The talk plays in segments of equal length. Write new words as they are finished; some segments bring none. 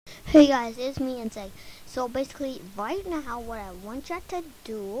Hey guys, it's me and Say. So basically, right now, what I want you to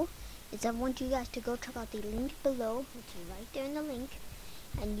do is I want you guys to go check out the link below, which is right there in the link,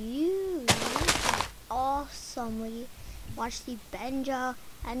 and you awesomely watch the Benja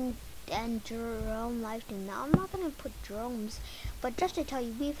and Jerome live stream. Now I'm not gonna put Jerome's, but just to tell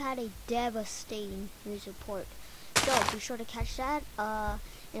you, we've had a devastating news report. So be sure to catch that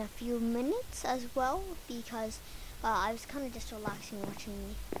in a few minutes as well, because I was kind of just relaxing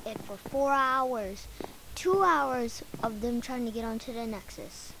watching it for 4 hours. 2 hours of them trying to get onto the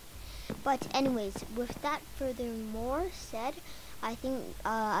Nexus. But anyways, with that furthermore said, I think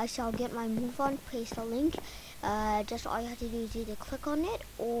I shall get my move on, paste a link. Just all you have to do is either click on it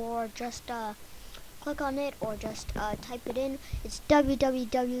or just type it in. It's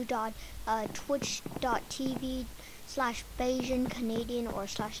www.twitch.tv/BayesianCanadian or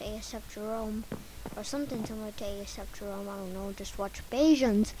 /ASFJerome or something similar to ASF Jerome. I don't know, just watch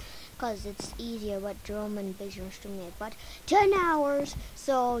Bayesians because it's easier, but Jerome and Bayesian are streaming it, but 10 hours.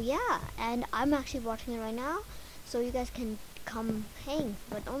 So yeah, and I'm actually watching it right now, so you guys can come hang,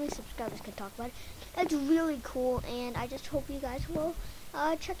 but only subscribers can talk about it. It's really cool, and I just hope you guys will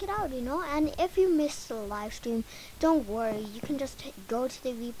check it out, you know. And if you missed the live stream, don't worry, you can just go to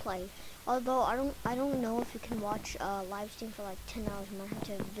the replay. Although I don't know if you can watch live stream for like 10 hours. You might have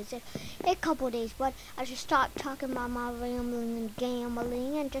to visit a couple days, but I should stop talking about my rambling and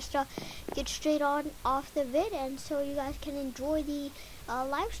gambling and just get straight on off the vid, and so you guys can enjoy the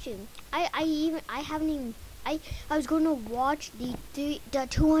live stream. I was going to watch the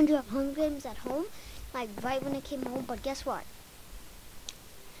 200 Hunger Games at home, like right when I came home, but guess what?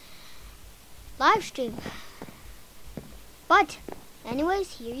 Live stream. But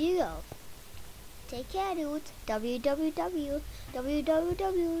anyways, here you go. Take care, dudes.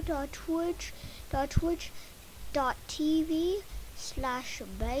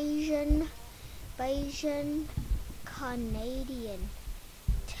 www.twitch.tv/Bayesian Canadian.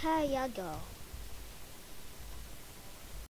 There you go.